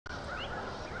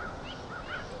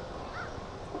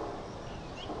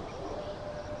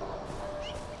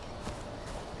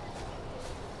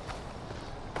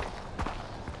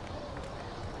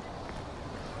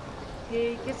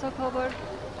के छ खबर?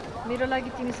 मेरो लागि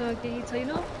तिमीसँग केही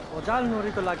छैन? ओजाल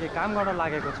नोरीको लागि काम गर्न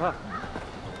लागेको छ।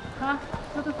 हाँ,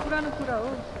 त्यो त पुरानो कुरा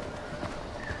हो।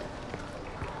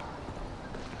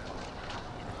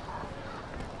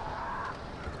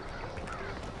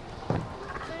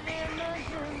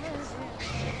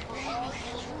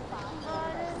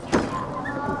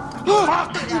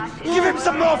 Fuck! Give him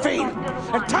some morphine!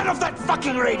 And turn off that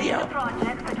fucking radio!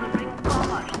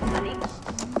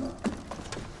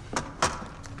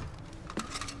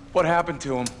 What happened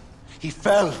to him? He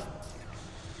fell.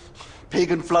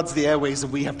 Pagan floods the airways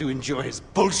and we have to endure his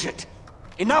bullshit.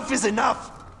 Enough is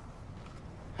enough!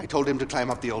 I told him to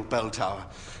climb up the old bell tower,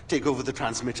 take over the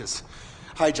transmitters,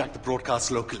 hijack the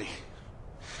broadcast locally.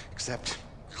 Except...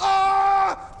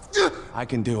 I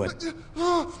can do it.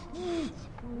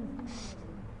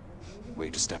 Way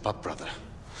to step up, brother.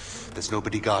 There's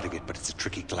nobody guarding it, but it's a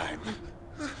tricky climb.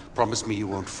 Promise me you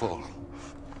won't fall.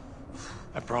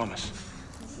 I promise.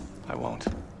 I won't.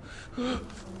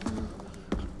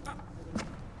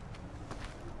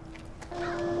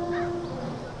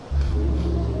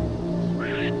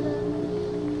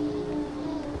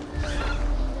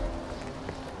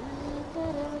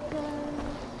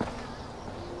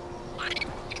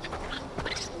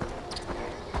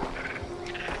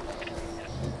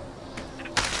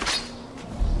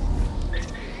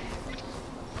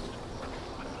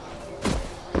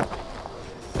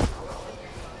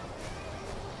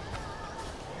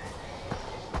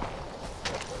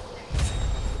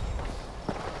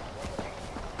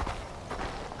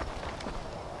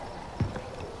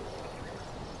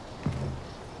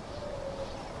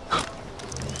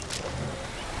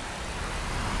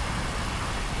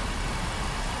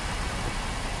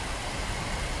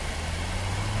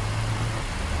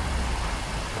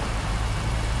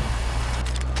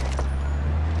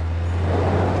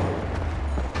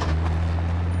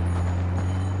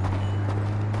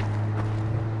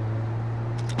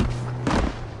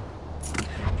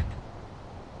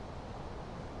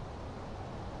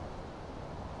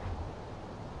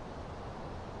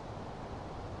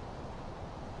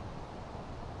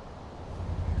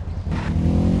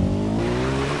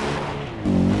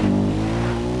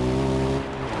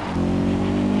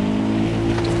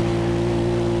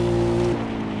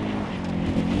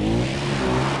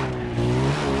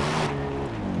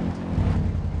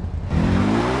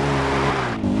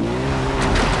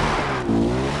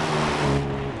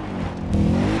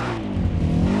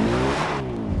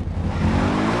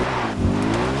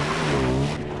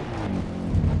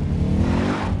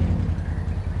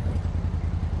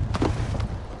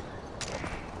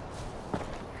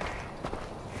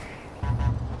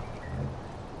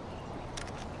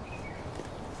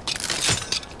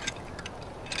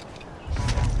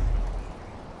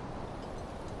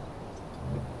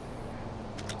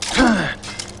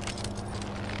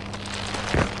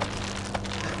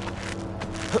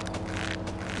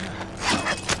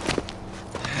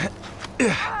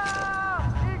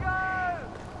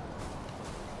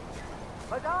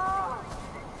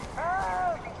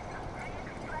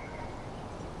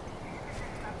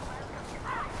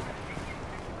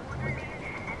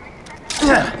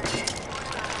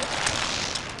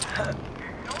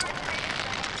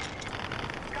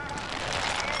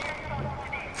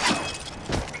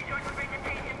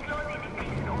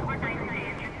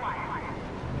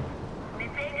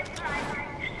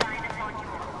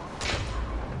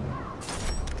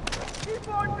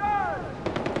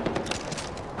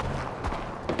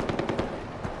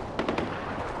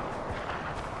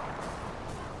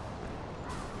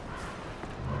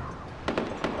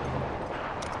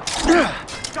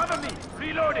 Cover me!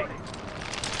 Reloading!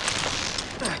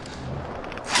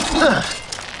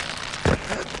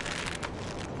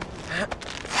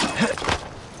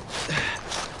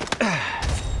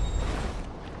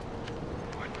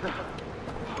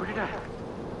 How did I...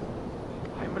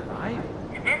 I'm alive?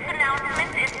 This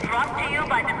announcement is brought to you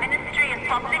by the Ministry of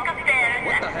Public Affairs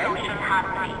and Social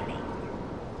Harmony.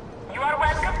 You are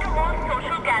welcome to all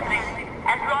social gatherings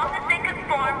as long as they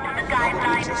conform to the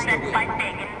guidelines set by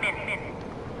Pagan Min.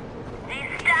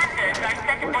 These standards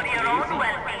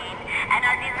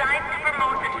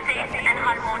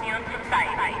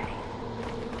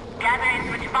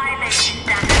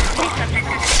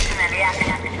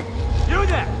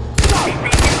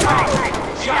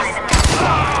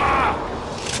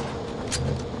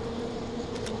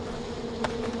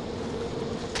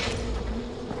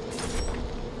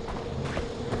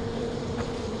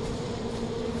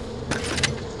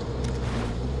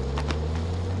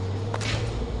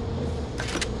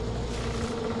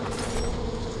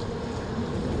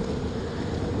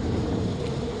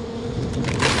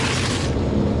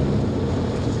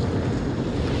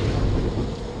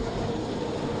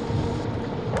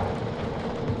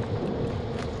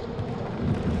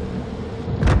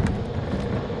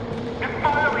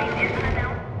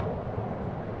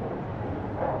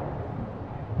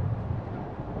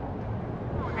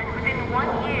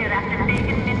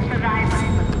pagan Min's arrival,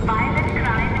 violent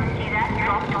crime in Kirat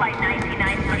dropped by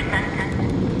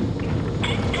 99%.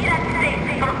 Keep Kirat safe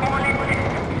for all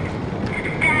incidents.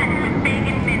 Stand with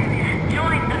pagan Min.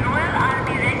 Join the Royal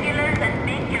Army regulars and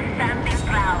make your family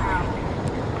proud.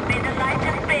 May the light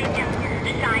of pagans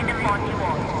shine upon you all.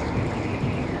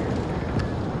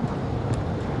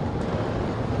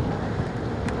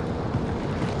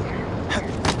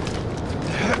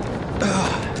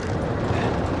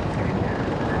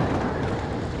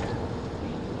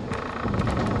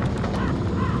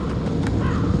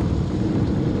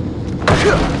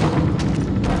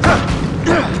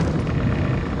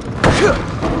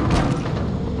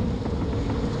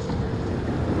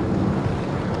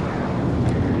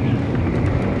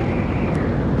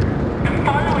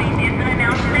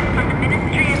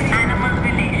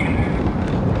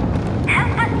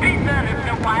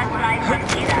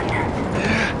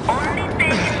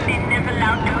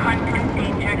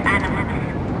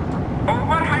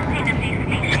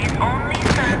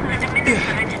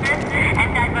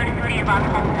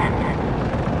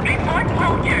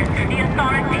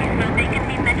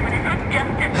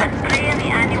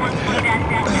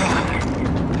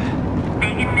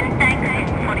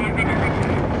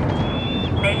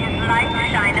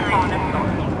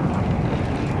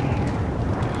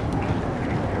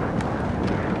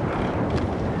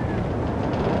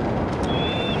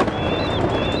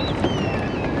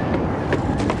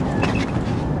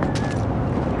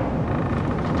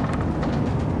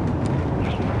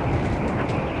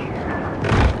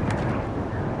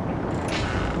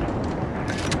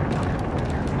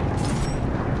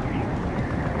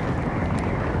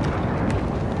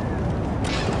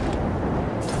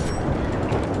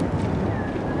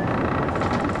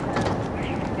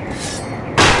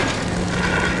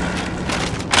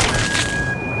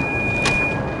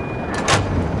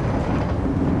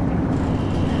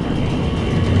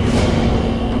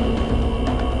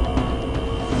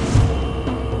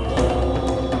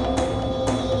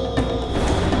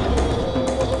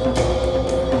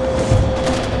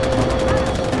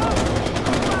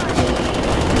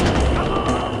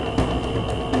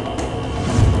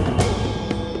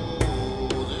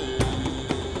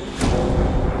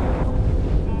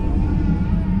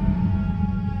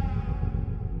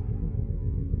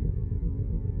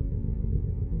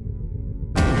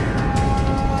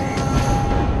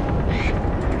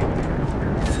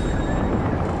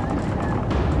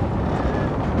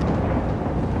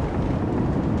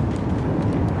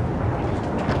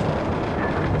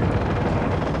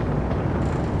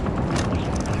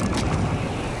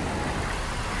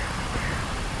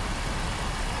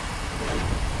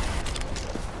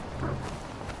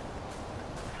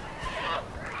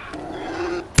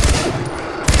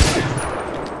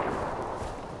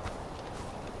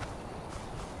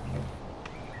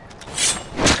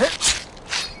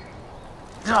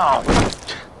 No!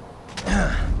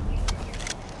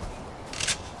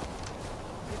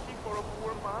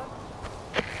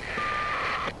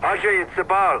 Ajay, it's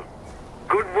Sabal.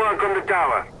 Good work on the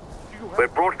tower. We're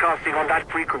broadcasting on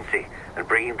that frequency and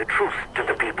bringing the truth to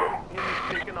the people.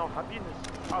 He's taken our happiness,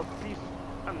 our peace,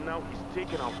 and now he's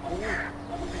taken our food.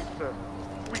 Please, sir,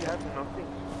 we have nothing.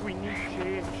 We need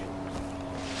change.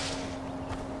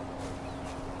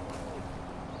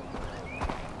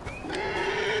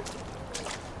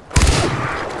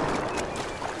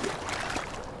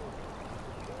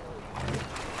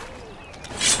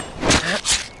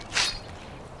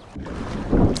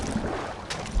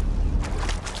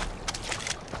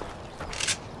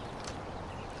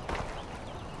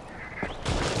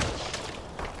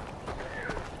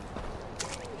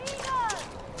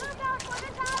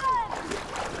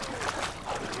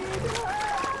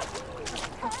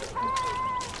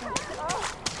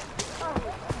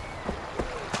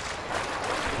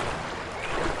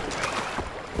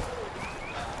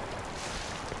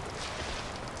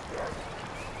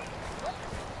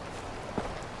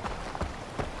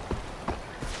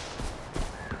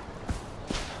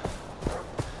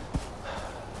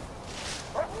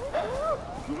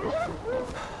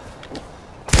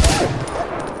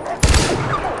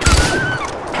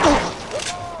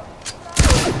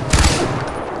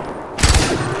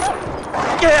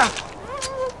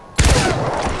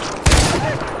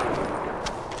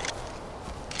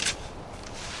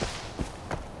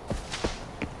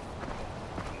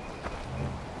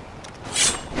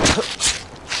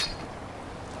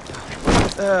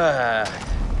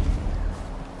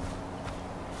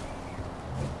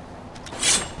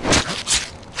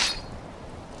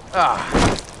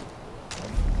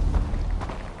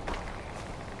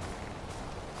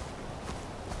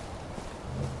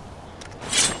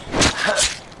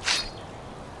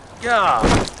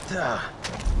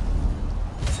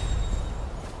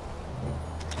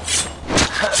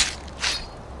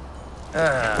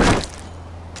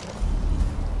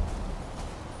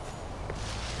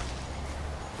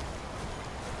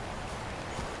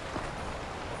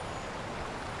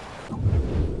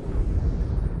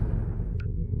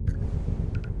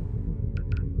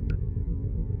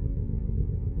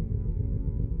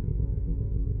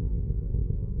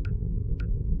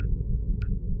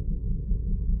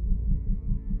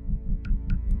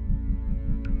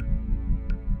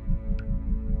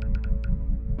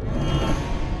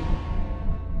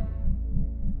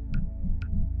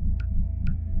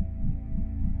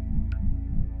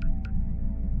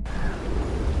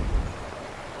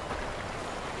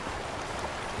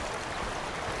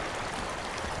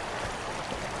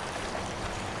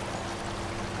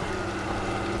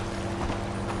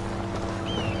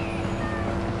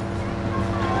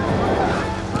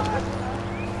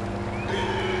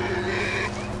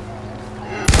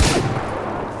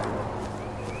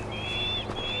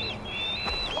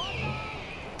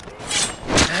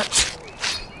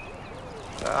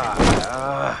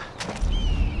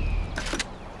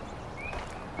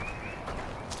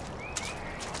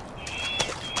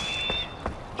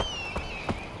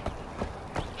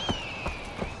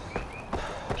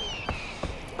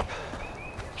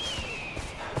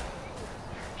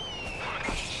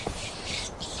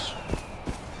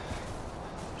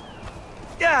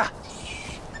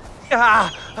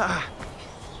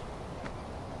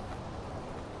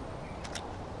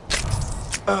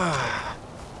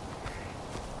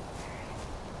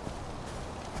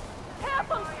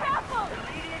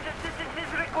 Immediate assistance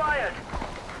is required.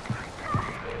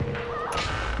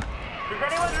 Does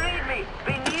anyone read me?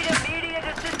 We need immediate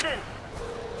assistance.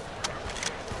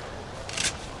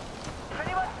 Is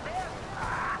anyone there?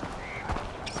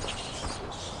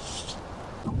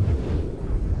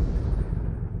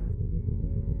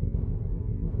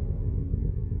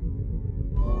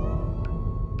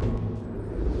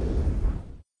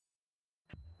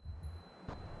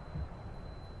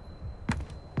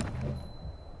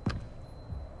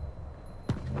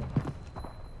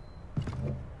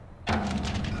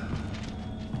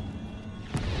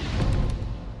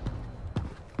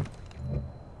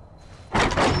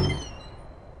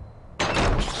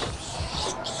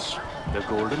 The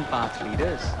golden path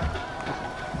leaders.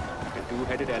 The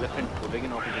two-headed elephant pulling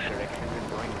in opposite directions and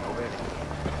going nowhere.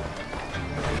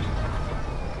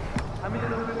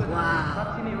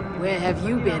 Wow. Where have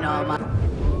you been all my...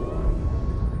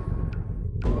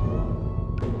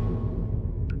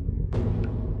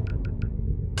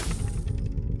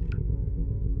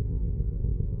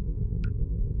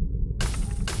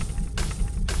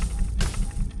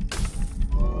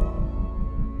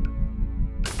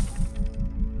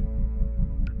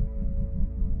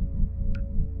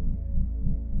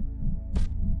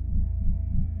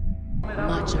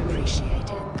 Much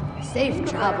appreciated. Safe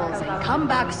travels and come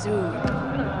back soon.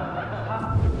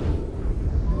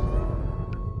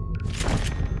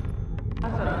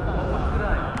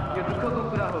 यो दुःखको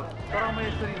कुरा हो तर म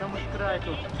यसरी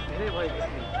नमुस्कुराएको धेरै भएको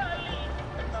थिएँ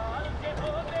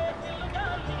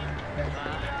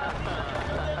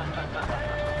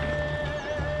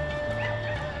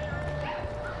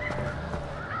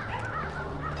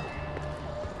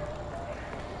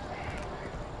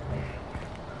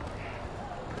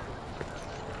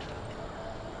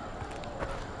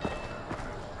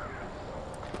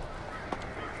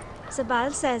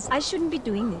Sabal says I shouldn't be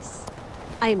doing this.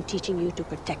 I am teaching you to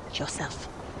protect yourself.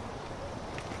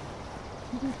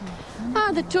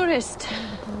 Ah, the tourist.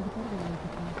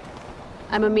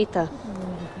 I'm Amita.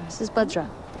 This is Badra.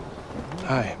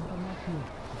 Hi.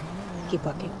 Keep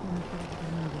walking.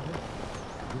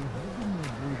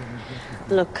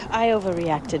 Look, I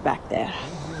overreacted back there.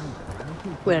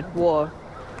 We're at war.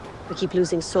 We keep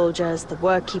losing soldiers, the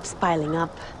work keeps piling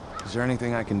up. Is there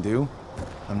anything I can do?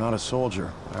 I'm not a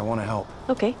soldier. I want to help.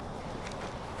 Okay.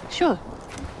 Sure.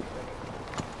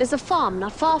 There's a farm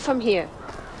not far from here.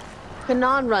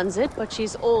 Kanan runs it, but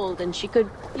she's old and she could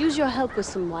use your help with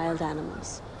some wild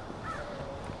animals.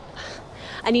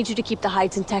 I need you to keep the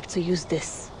hides intact, so use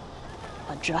this.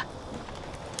 Badra.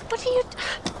 What are you...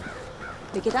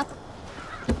 Pick it up.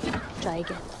 Try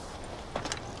again.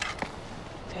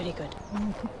 Very good.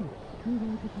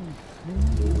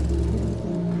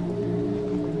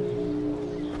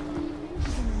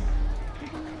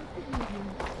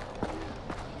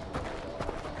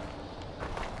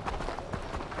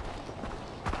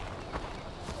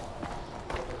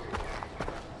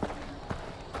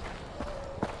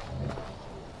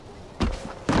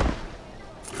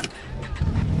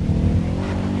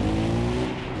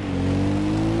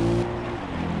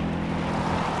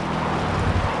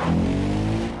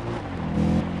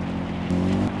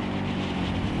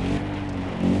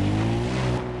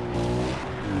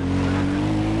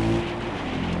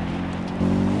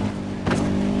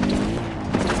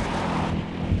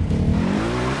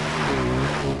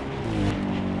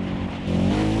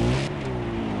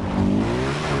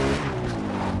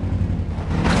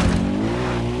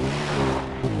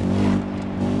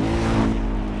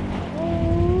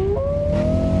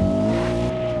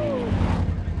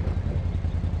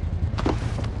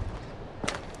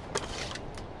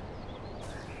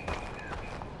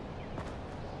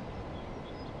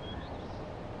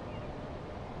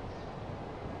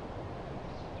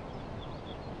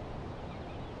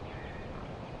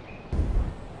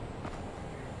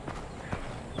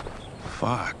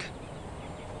 Fuck.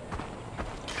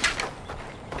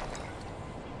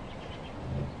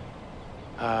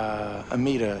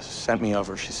 Amita sent me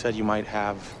over. She said you might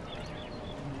have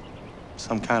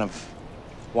some kind of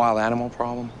wild animal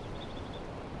problem.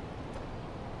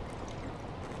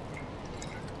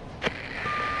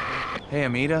 Hey,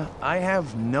 Amita, I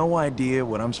have no idea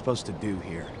what I'm supposed to do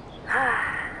here.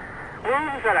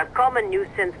 Wolves are a common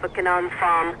nuisance for Kanan's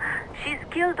farm. She's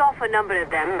killed off a number of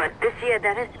them, but this year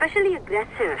they're especially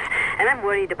aggressive, and I'm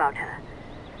worried about her.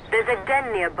 There's a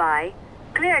den nearby.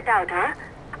 Clear it out, huh?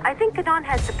 I think Kanan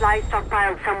has supplies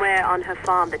stockpiled somewhere on her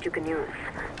farm that you can use.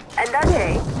 And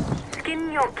Dante,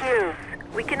 skin your kills.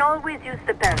 We can always use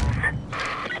the pelts.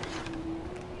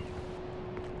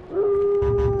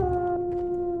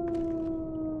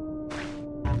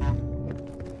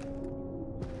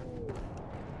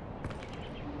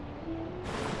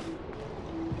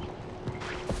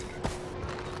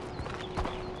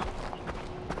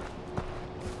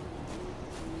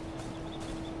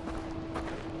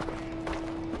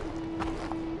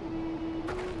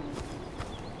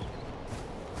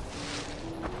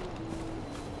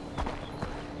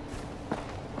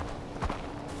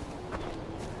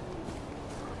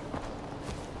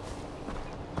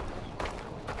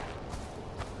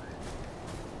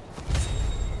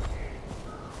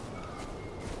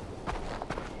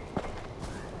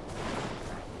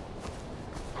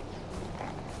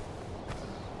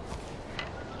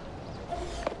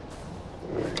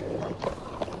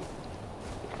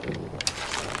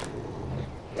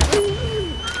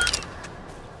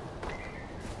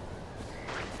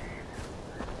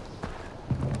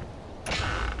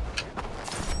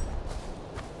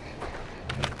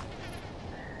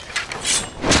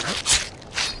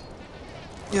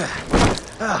 Yeah.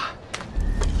 Ah.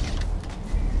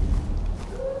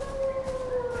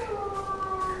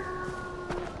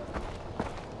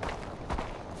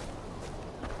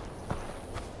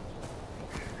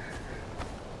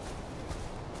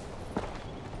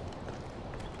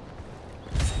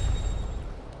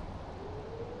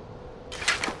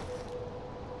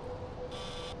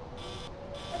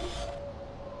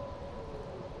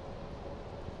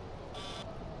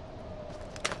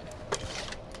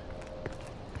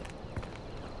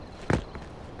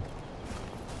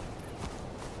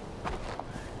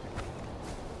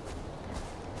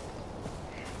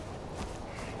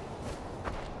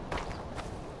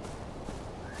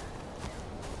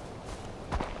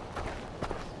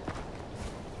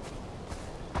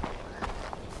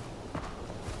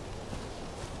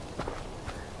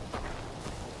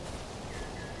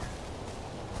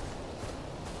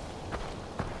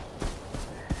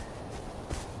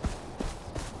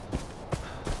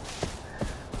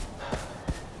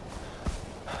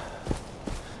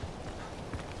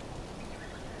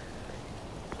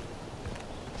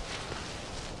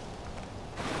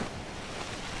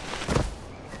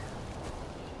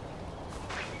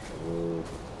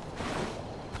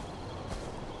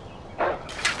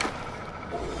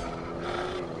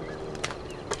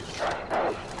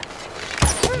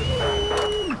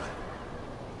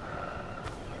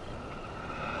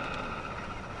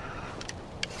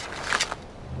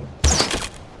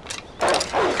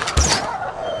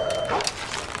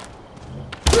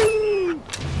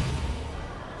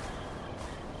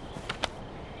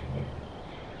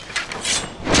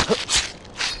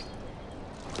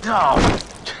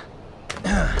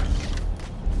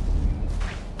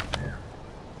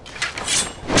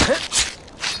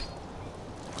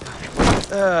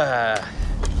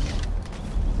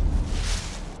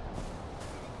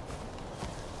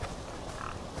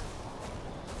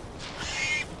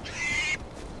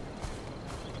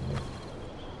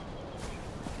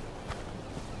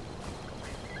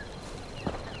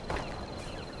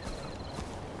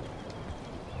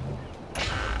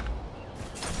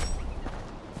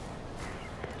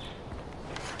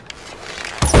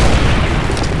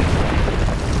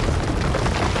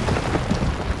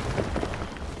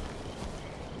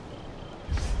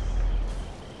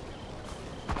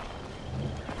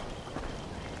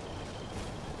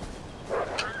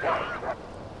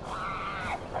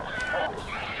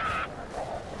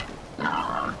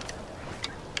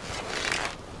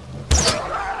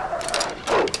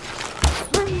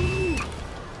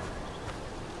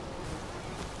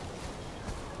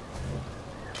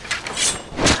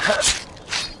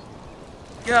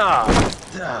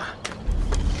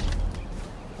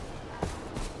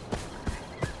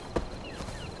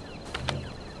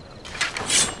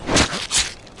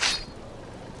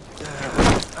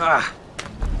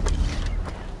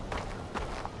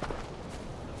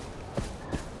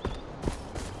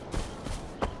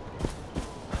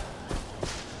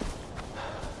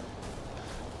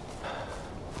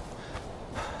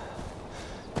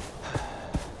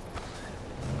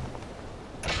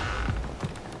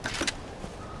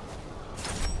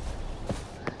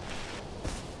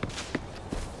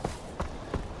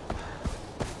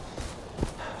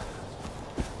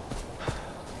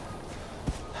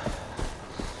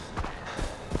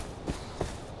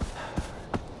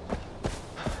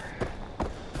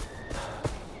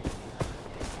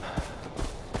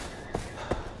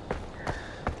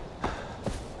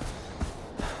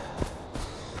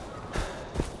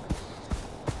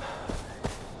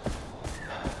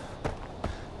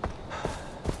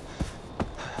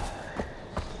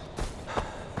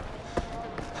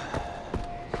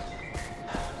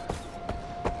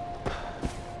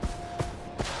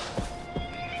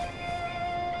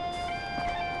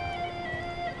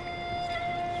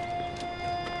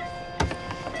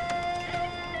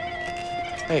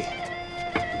 Hey.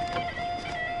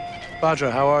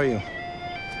 Badra, how are you?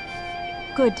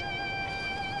 Good.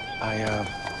 I,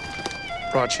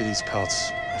 brought you these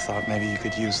pelts. I thought maybe you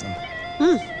could use them.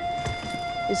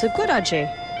 These are good,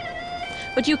 Ajay.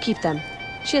 But you keep them.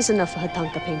 She has enough for her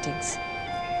Tanka paintings.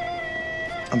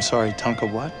 I'm sorry, Tanka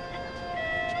what?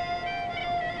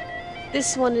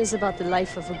 This one is about the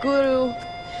life of a guru.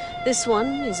 This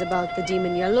one is about the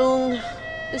demon Yalung.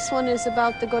 This one is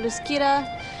about the goddess Kira.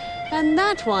 And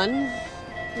that one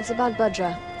is about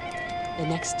Badra, the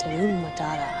next Tarun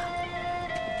Matara.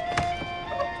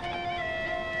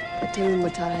 But Tarun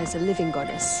Matara is a living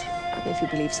goddess, if you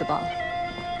believe Sabal.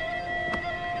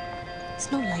 It's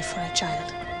no life for a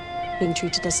child, being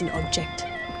treated as an object,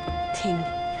 thing.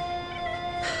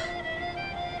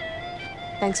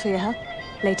 Thanks for your help.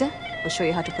 Later, I'll show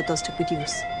you how to put those to good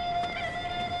use.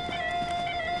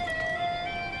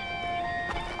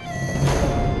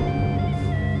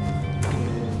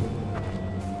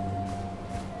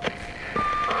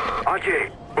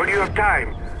 Ajay, when you have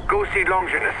time, go see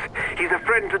Longinus. He's a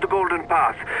friend to the Golden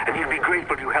Path, and he'll be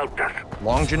grateful you helped us.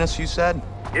 Longinus, you said?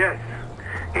 Yes.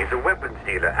 He's a weapons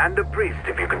dealer and a priest,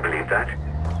 if you can believe that.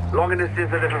 Longinus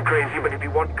is a little crazy, but if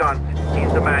you want guns,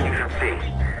 he's the man you should see.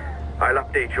 I'll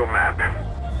update your map.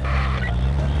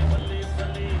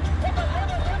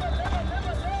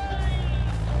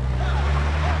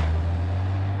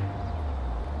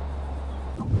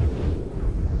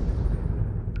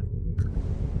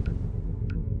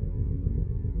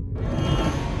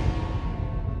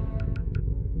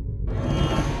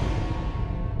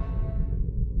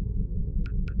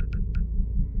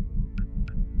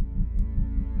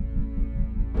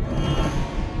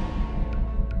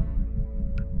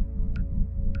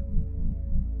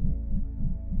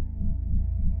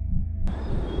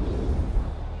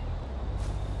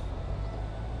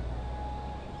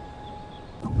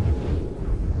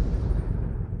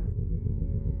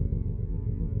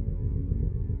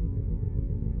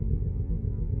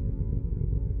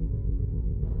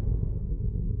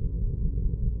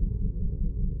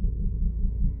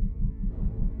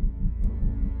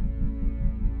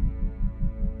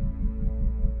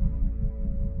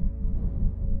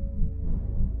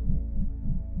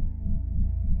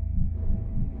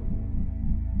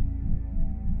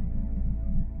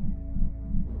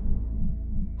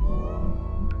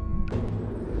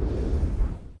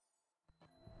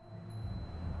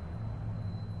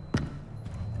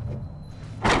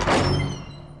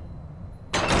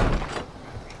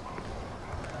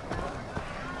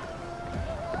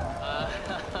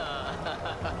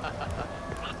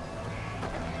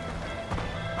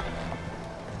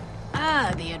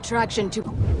 The attraction to...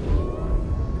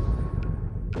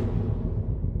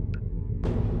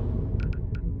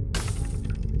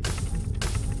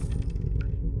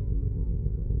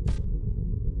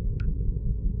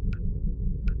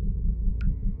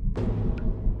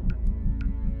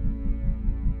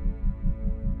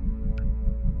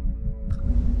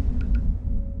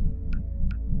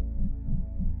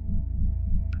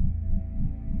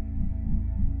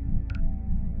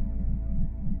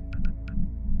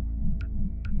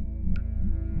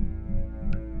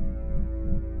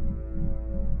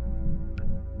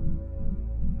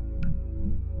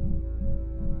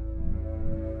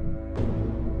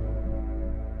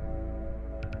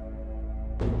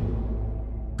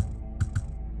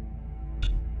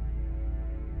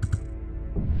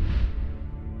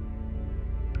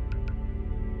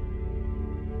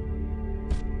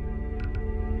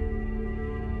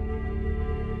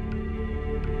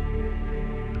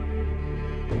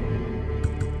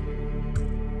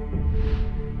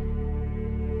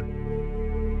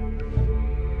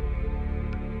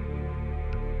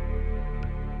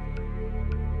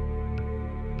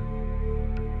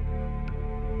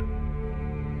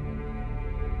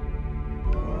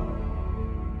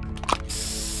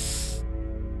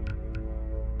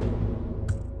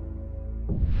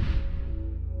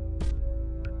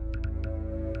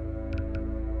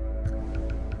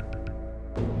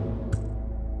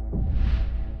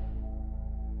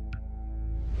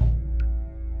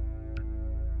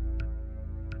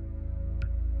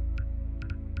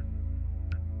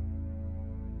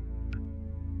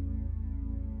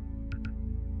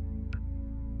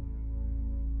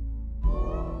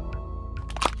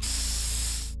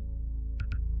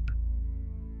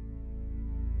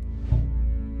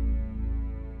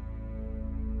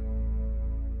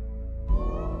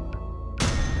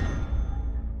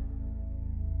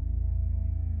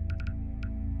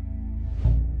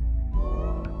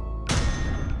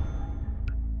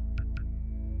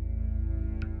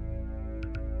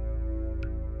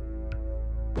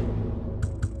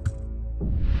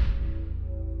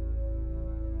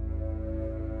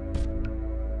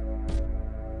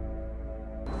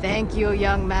 Thank you,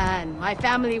 young man. My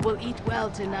family will eat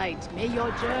well tonight. May your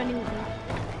journey be...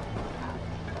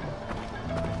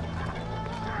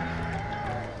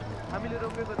 हामीले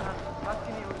रोपेको धान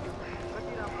साँच्चै नै हो यो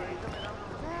कति राम्रो रहेछ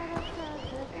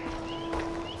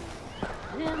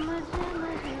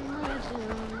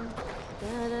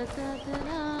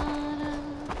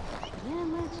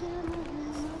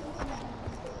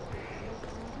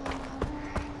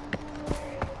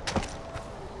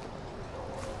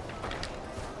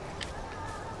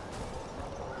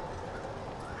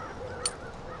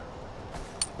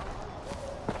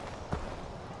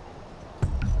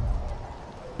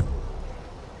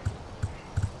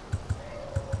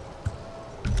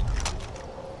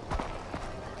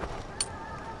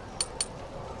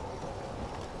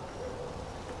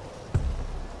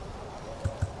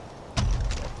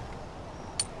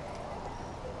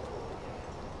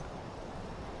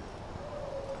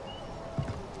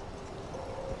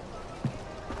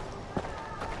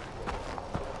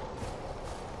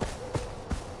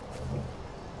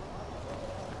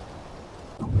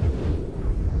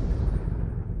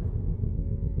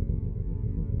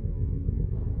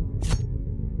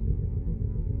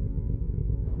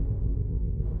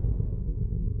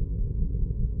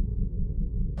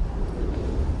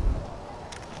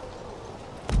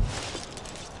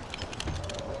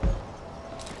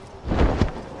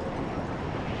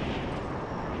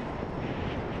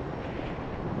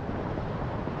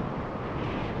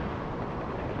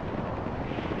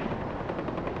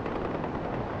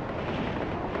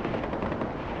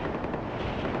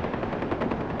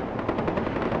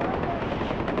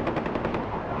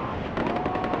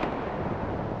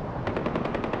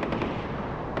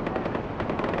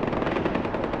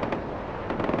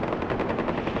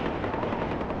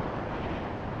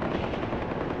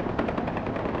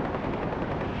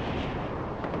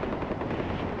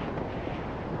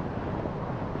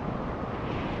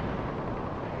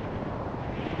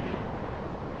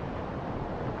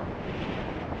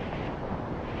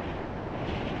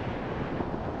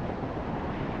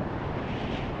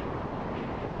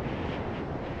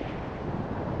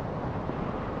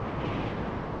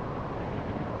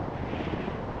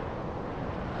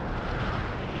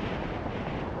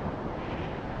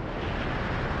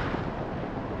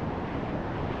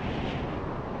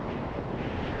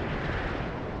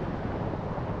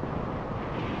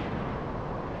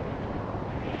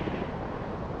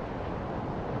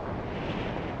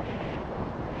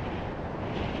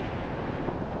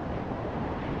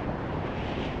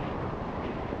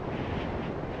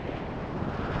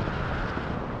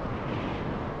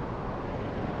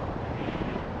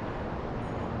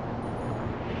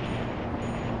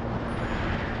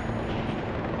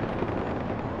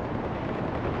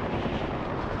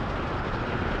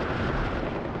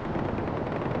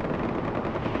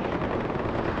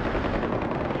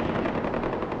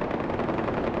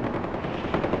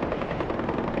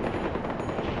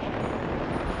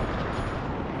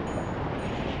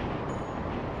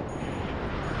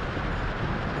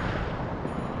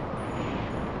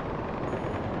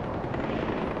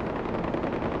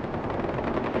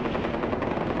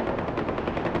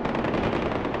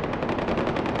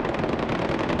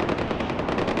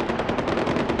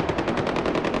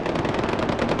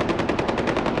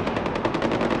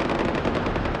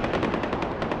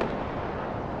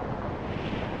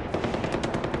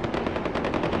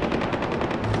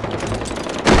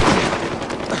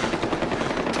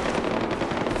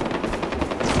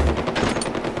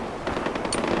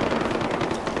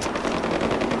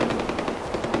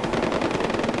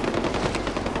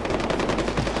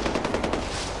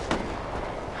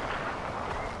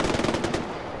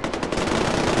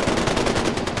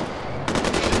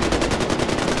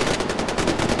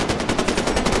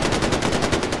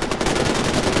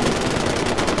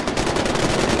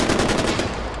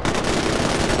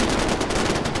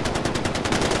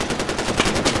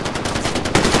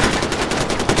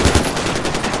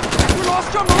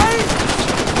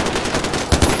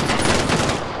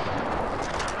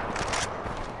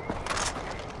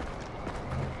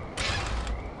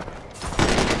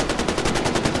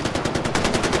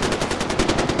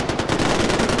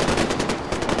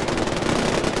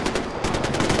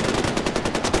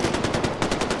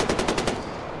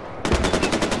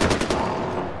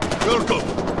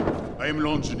Welcome. I am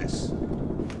Longinus.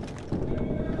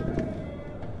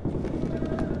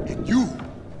 And you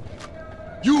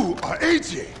are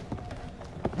AJ.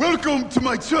 Welcome to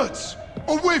my church.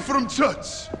 Away from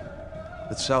church.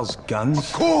 That sells guns?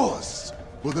 Of course.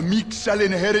 For the meek shall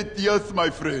inherit the earth, my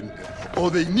friend. All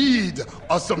they need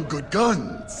are some good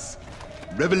guns.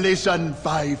 Revelation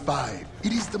 5:5.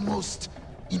 It is the most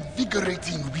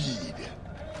invigorating read.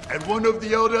 And one of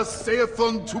the elders saith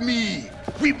unto me,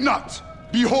 Weep not!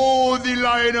 Behold, the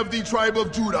Lion of the tribe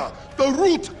of Judah, the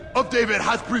root of David,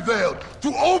 hath prevailed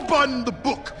to open the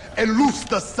book and loose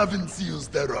the 7 seals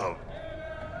thereof.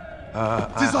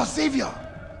 It is our Savior.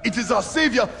 It is our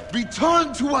Savior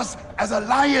returned to us as a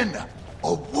lion,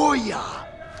 a warrior.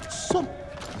 So,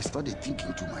 I started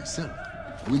thinking to myself,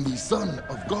 when the Son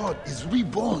of God is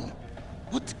reborn,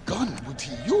 what gun would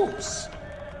he use?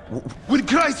 When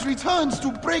Christ returns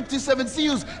to break the 7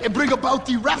 seals and bring about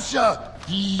the rapture,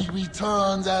 he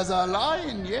returns as a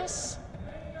lion, yes?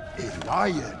 A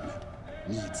lion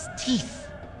needs teeth.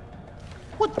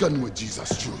 What gun would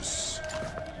Jesus choose?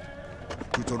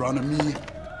 Deuteronomy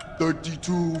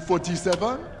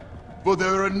 32:47? For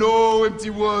there are no empty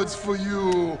words for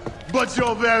you, but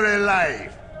your very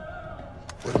life.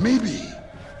 Or maybe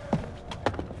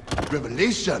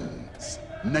Revelations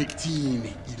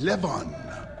 19:11.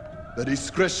 The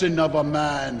discretion of a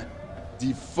man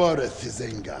deferreth his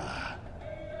anger.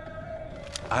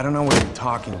 I don't know what you're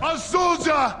talking about. A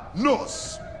soldier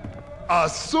knows. A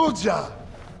soldier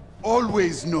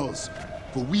always knows.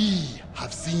 For we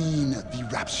have seen the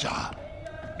rapture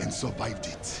and survived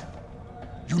it.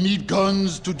 You need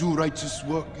guns to do righteous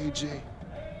work, AJ.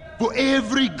 For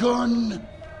every gun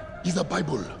is a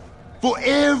Bible. For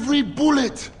every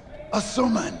bullet, a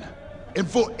sermon. And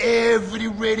for every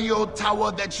radio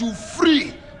tower that you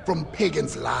free from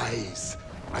pagans' lies,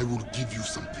 I will give you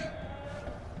something.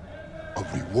 A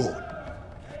reward.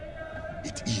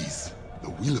 It is the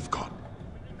will of God.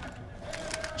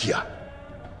 Here.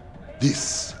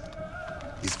 This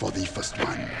is for the first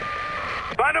one.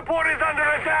 Vanderport is under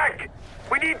attack!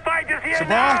 We need fighters here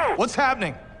now! What's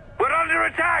happening? We're under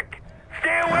attack!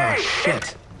 Stay away! Oh,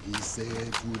 shit. He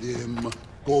said to them,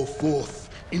 Go forth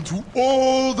into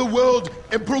all the world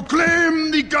and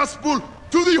proclaim the gospel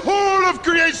to the whole of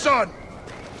creation!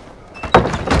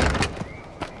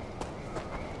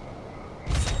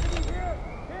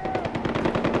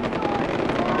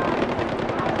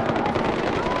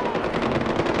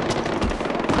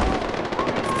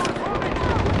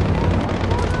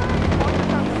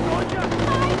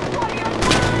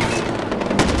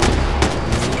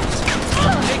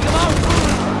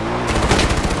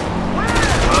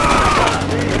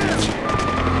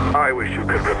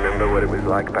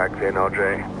 Like back then,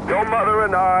 Audrey. Your mother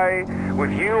and I,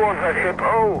 with you on her hip,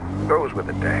 oh, those were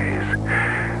the days.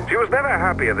 She was never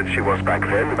happier than she was back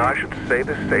then, and I should say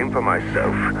the same for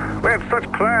myself. We had such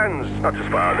plans, not just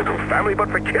for our little family, but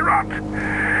for Kirat.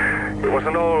 It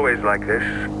wasn't always like this.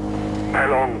 I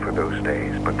long for those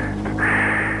days, but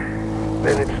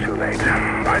then it's too late.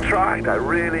 I tried, I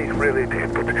really, really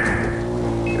did, but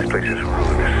this place is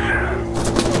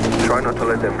ruinous. Try not to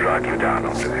let them drag you down,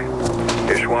 Audrey.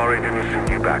 Ishwari didn't send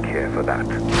you back here for that.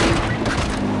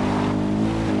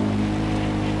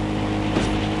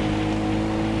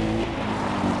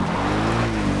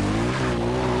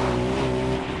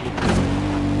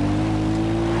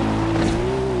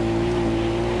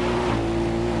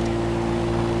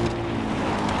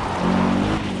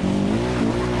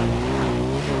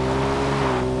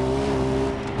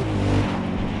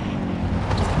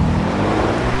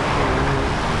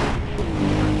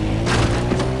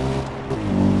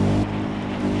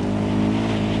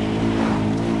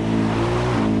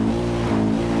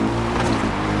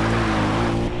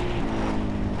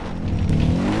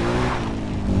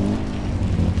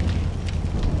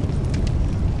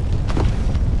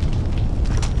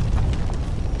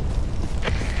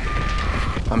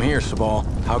 I'm here, Sabal.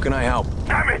 How can I help?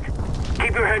 Damn it!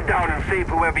 Keep your head down and save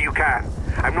whoever you can.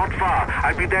 I'm not far.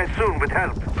 I'll be there soon with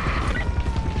help.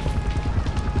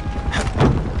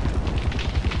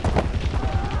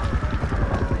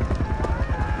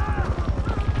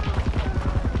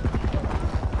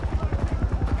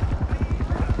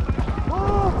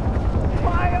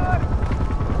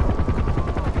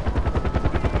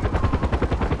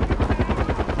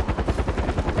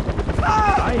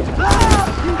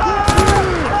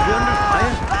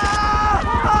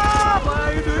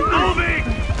 Moving!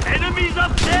 Enemies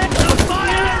up there!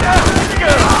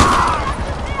 Fire!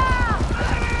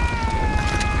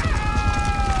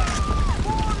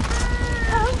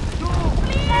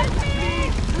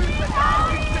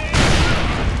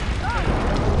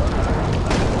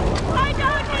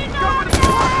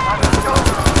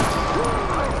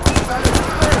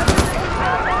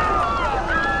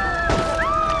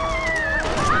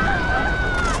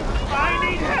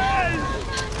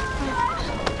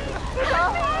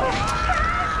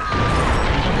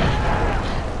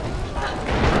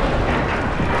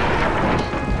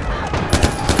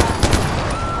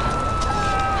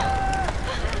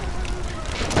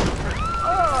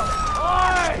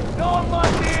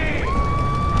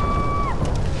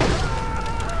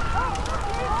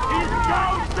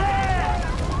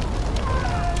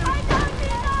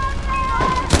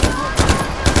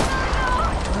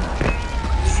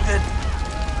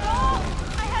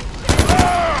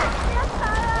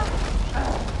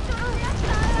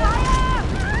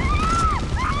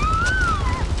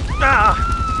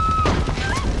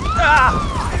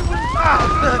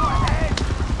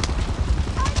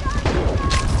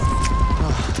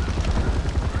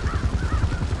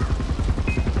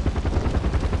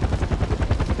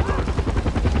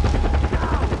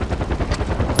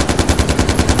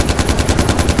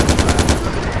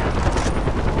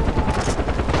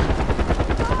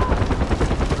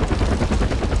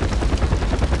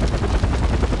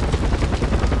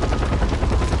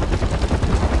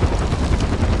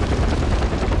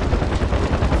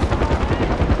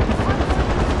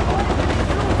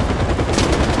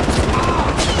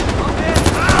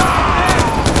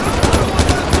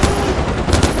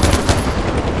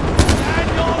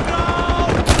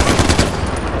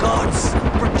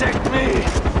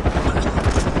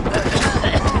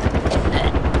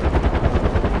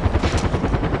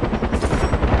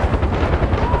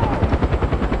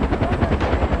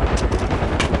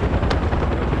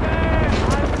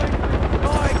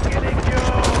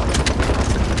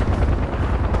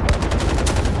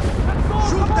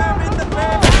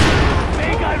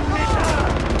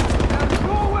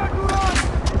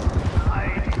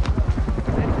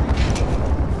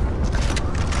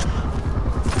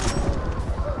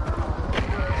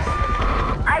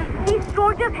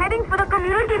 Heading for the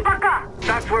community, Baka.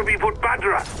 That's where we put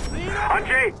Badra.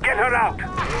 Ajay, get her out.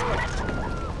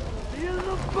 Feel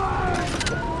the burn!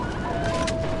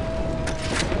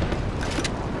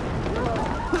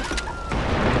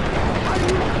 Are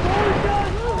you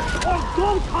soldiers or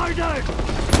ghost herders?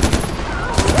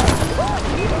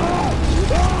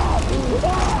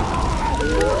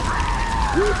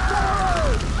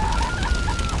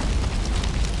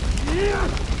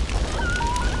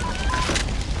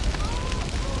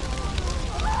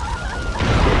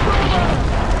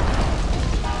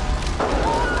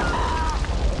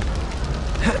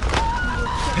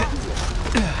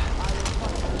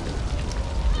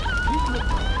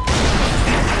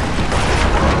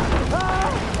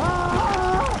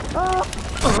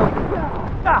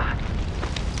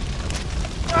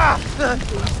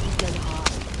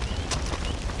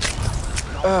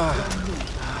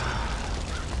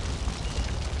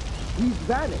 He's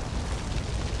vanished.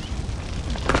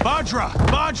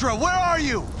 Badra, where are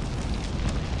you?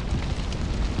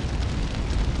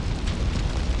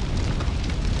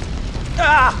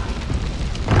 Ah!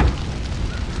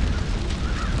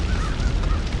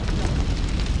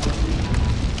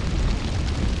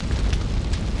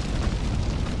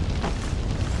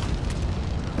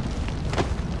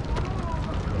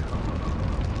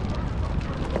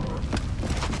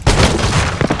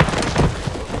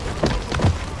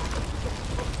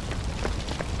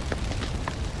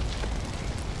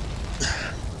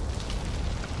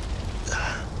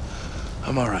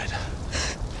 I'm all right.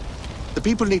 The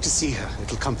people need to see her.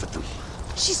 It'll comfort them.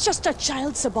 She's just a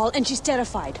child, Sabal, and she's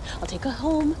terrified. I'll take her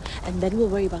home, and then we'll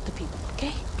worry about the people,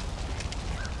 okay?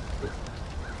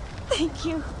 Thank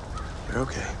you. You're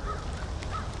okay.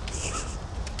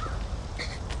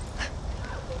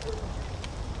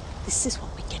 This is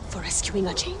what we get for rescuing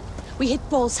Ajay. We hit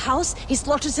Paul's house, he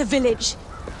slaughters a village.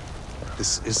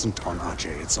 This isn't on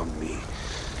Ajay, it's on me.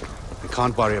 We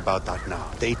can't worry about that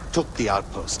now. They took the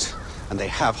outpost, and they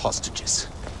have hostages.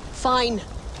 Fine.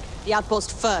 The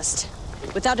outpost first.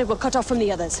 Without it, we're cut off from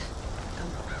the others.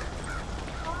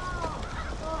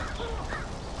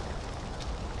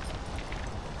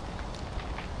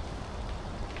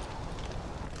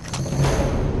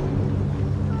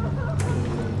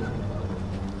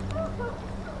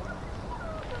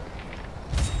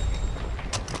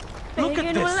 Look at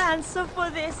Pagan this! will answer for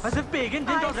this. As if Pagan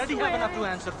didn't already have enough to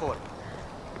answer for.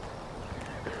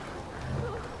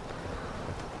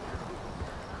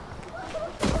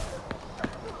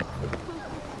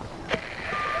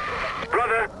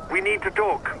 Brother, we need to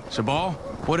talk. Sabal,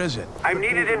 what is it? I'm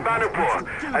needed in Banapur,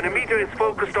 and Amita is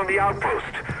focused on the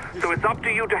outpost. So it's up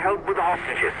to you to help with the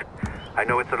hostages. I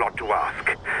know it's a lot to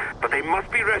ask, but they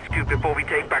must be rescued before we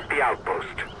take back the outpost.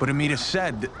 But Amita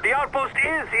said... The outpost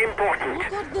is important,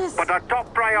 but our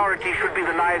top priority should be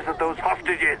the lives of those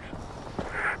hostages.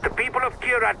 The people of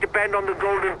Kyrat depend on the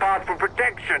Golden Path for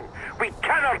protection. We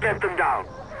cannot let them down.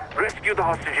 Rescue the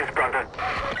hostages, brother.